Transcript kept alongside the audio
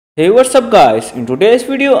Hey, what's up guys? In today's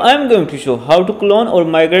video I am going to show how to clone or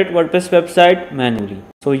migrate WordPress website manually.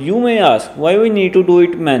 So you may ask why we need to do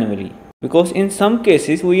it manually. Because in some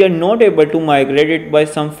cases we are not able to migrate it by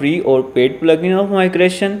some free or paid plugin of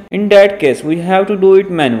migration. In that case we have to do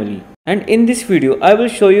it manually. And in this video I will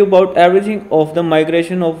show you about everything of the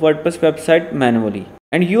migration of WordPress website manually.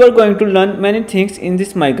 And you are going to learn many things in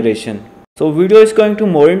this migration. So video is going to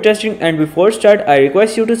more interesting, and before start I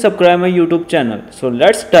request you to subscribe my YouTube channel. So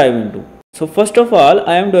let's dive into. So first of all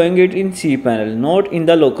I am doing it in Cpanel, not in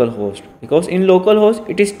the localhost, because in localhost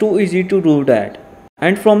it is too easy to do that.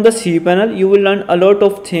 And from the Cpanel you will learn a lot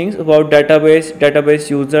of things about database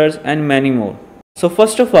users and many more. So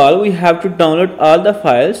first of all we have to download all the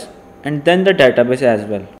files and then the database as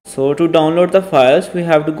well. So to download the files we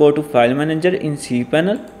have to go to file manager in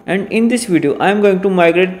Cpanel, and in this video I am going to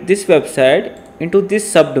migrate this website into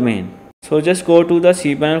this subdomain. So just go to the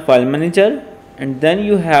Cpanel file manager and then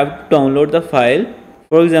you have to download the file,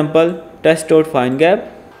 for example test.findgap.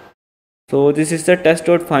 So this is the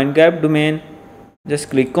test.findgap domain. Just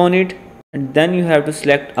click on it and then you have to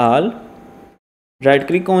select all, right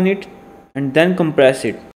click on it and then compress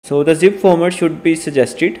it. So the zip format should be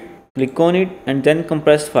suggested. Click on it and then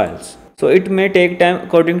compress files. So it may take time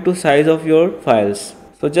according to size of your files.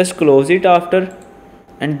 So just close it after,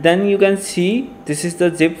 and then you can see this is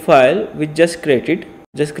the zip file we just created.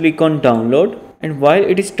 Just click on download, and while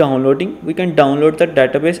it is downloading we can download the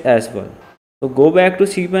database as well. So go back to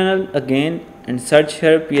Cpanel again and search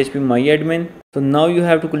here php-myadmin. So now you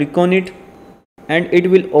have to click on it and it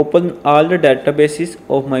will open all the databases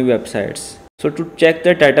of my websites. So to check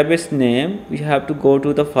the database name we have to go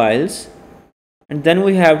to the files and then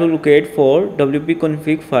we have to locate for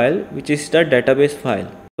wp-config file, which is the database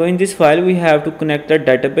file. So in this file we have to connect the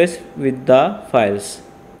database with the files.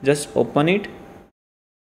 Just open it,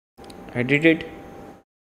 edit it.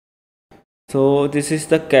 So this is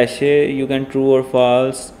the cache, you can true or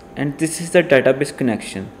false, and this is the database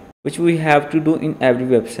connection which we have to do in every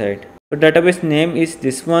website. So database name is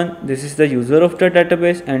this one, this is the user of the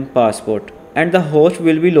database and passport, and the host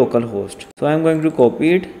will be localhost. So I am going to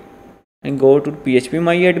copy it and go to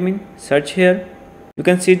php-myadmin, search here. You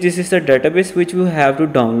can see this is the database which we have to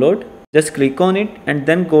download. Just click on it and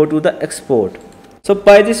then go to the export. So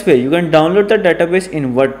by this way you can download the database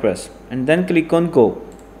in WordPress and then click on go.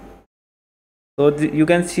 So you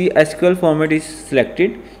can see SQL format is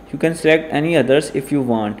selected. You can select any others if you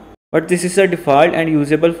want, but this is a default and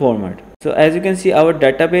usable format. So as you can see our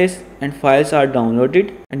database and files are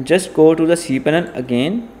downloaded, and just go to the Cpanel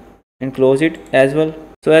again and close it as well.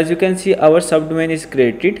 So as you can see our subdomain is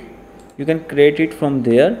created. You can create it from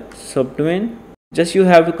there, subdomain. Just you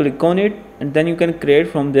have to click on it and then you can create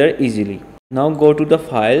from there easily. Now go to the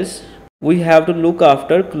files. We have to look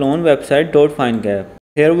after clone website.findgap.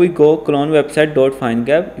 Here we go, clone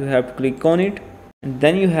website.findgap. You have to click on it and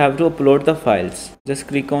then you have to upload the files. Just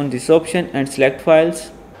click on this option and select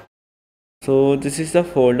files. So this is the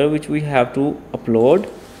folder which we have to upload.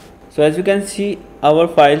 So as you can see our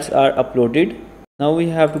files are uploaded. Now we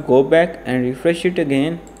have to go back and refresh it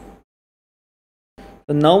again.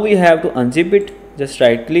 So now we have to unzip it. Just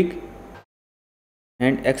right click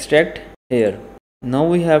and extract here. Now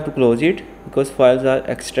we have to close it because files are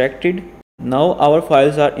extracted. Now our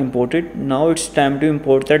files are imported. Now it's time to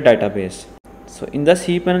import the database. So in the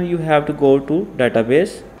Cpanel you have to go to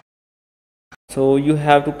database. So you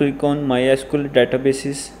have to click on MySQL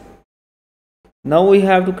databases. Now we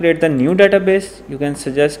have to create the new database. You can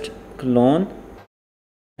suggest clone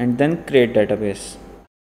and then create database.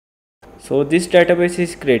 So this database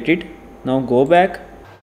is created. Now go back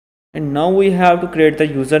and now we have to create the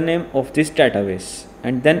username of this database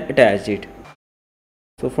and then attach it.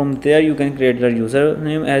 So from there you can create the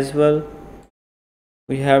username as well.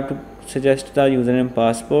 We have to suggest the username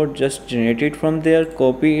passport. Just generate it from there,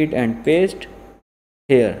 copy it and paste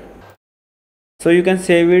here. So you can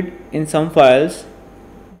save it in some files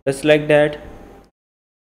just like that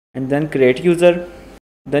and then create user.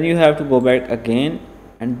 Then you have to go back again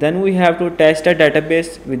and then we have to attach the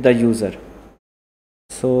database with the user.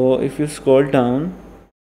 So if you scroll down,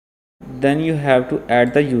 then you have to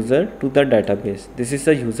add the user to the database. This is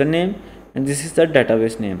the username and this is the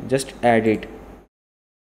database name. Just add it.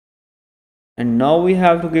 And now we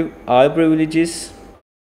have to give all privileges.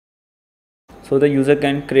 So the user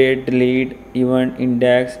can create, delete, event,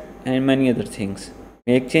 index and many other things.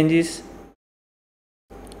 Make changes.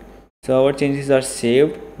 So our changes are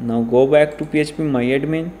saved. Now go back to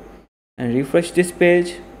php-myadmin and refresh this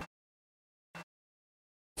page.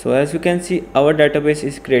 So as you can see our database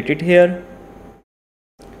is created here.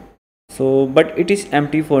 So but it is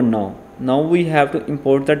empty for now. now we have to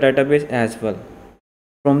import the database as well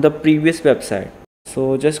from the previous website.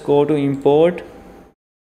 So just go to import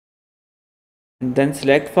and then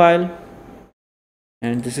select file,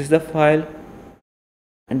 and this is the file,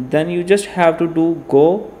 and then you just have to do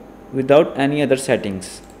go without any other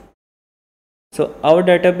settings. So our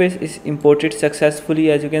database is imported successfully,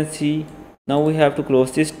 as you can see. Now we have to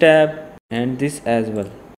close this tab and this as well.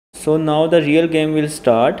 So now the real game will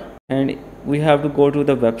start, and we have to go to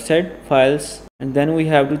the website files, and then we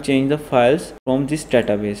have to change the files from this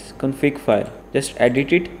database config file. Just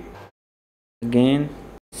edit it again.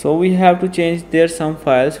 So we have to change there some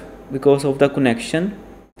files because of the connection.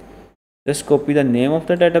 Just copy the name of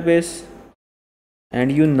the database,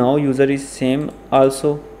 and now user is same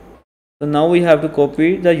also. So now we have to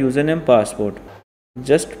copy the username password.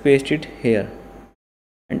 Just paste it here,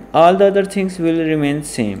 and all the other things will remain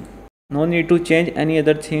same. No need to change any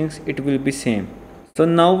other things, it will be same. So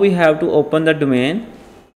now we have to open the domain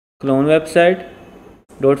clone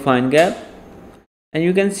website.findgap, and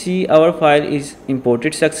you can see our file is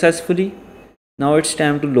imported successfully. Now it's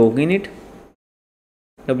time to log in it.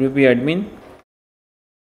 wp-admin.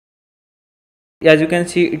 As you can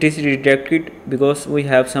see, it is redirected because we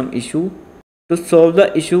have some issue. To solve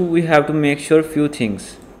the issue, we have to make sure few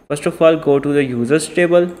things. First of all, go to the users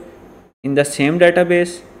table in the same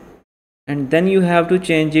database, and then you have to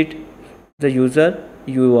change it the user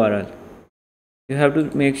URL. You have to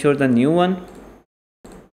make sure the new one,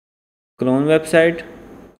 clone website.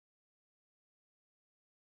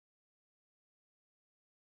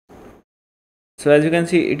 So as you can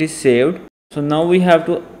see, it is saved. So now we have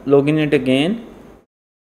to log in it again.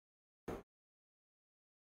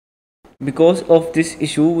 Because of this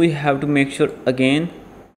issue, we have to make sure again.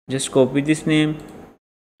 Just copy this name,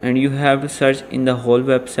 and you have to search in the whole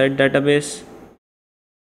website database,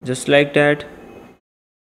 just like that.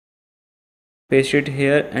 Paste it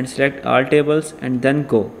here and select all tables, and then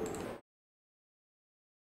go.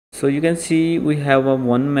 So you can see we have a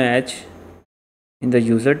one match in the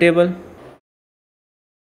user table.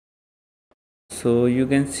 So you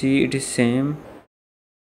can see it is same.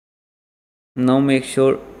 Now make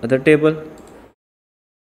sure other table,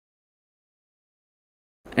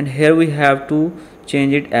 and here we have to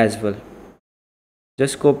change it as well.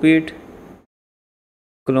 Just copy it,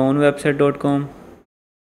 clone website.com,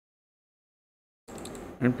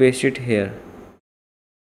 and paste it here,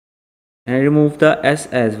 and remove the S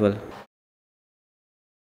as well.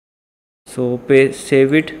 So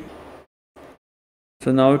save it.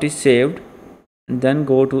 So now it is saved, and then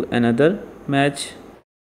go to another match.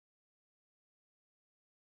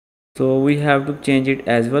 So we have to change it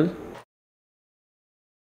as well.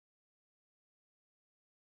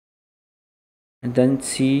 And then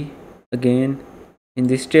see again in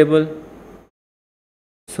this table.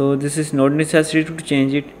 So this is not necessary to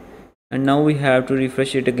change it, and now we have to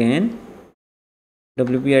refresh it again,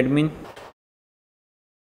 wp-admin,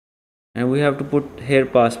 and we have to put here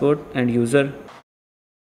password and user.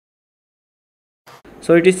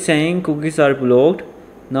 So it is saying cookies are blocked.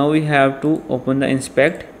 Now we have to open the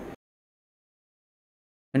inspect,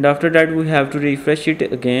 and after that we have to refresh it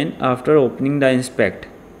again after opening the inspect.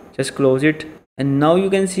 Just close it, and now you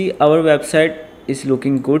can see our website is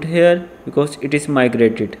looking good here because it is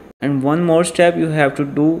migrated. And one more step you have to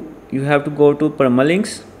do, you have to go to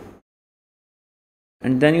permalinks,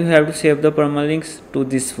 and then you have to save the permalinks to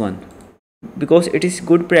this one, because it is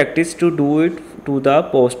good practice to do it to the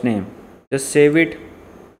post name. Just save it,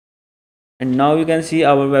 and now you can see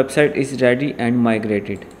our website is ready and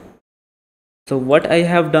migrated. So what I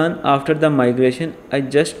have done after the migration, I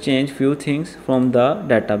just changed few things from the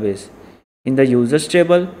database in the users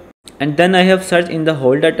table, and then I have searched in the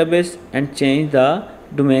whole database and changed the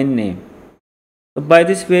domain name. So by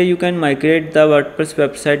this way you can migrate the WordPress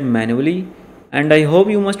website manually, and I hope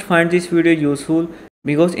you must find this video useful,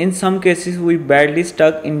 because in some cases we badly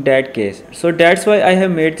stuck in that case. So that's why I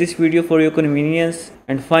have made this video for your convenience.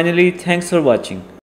 And finally, thanks for watching.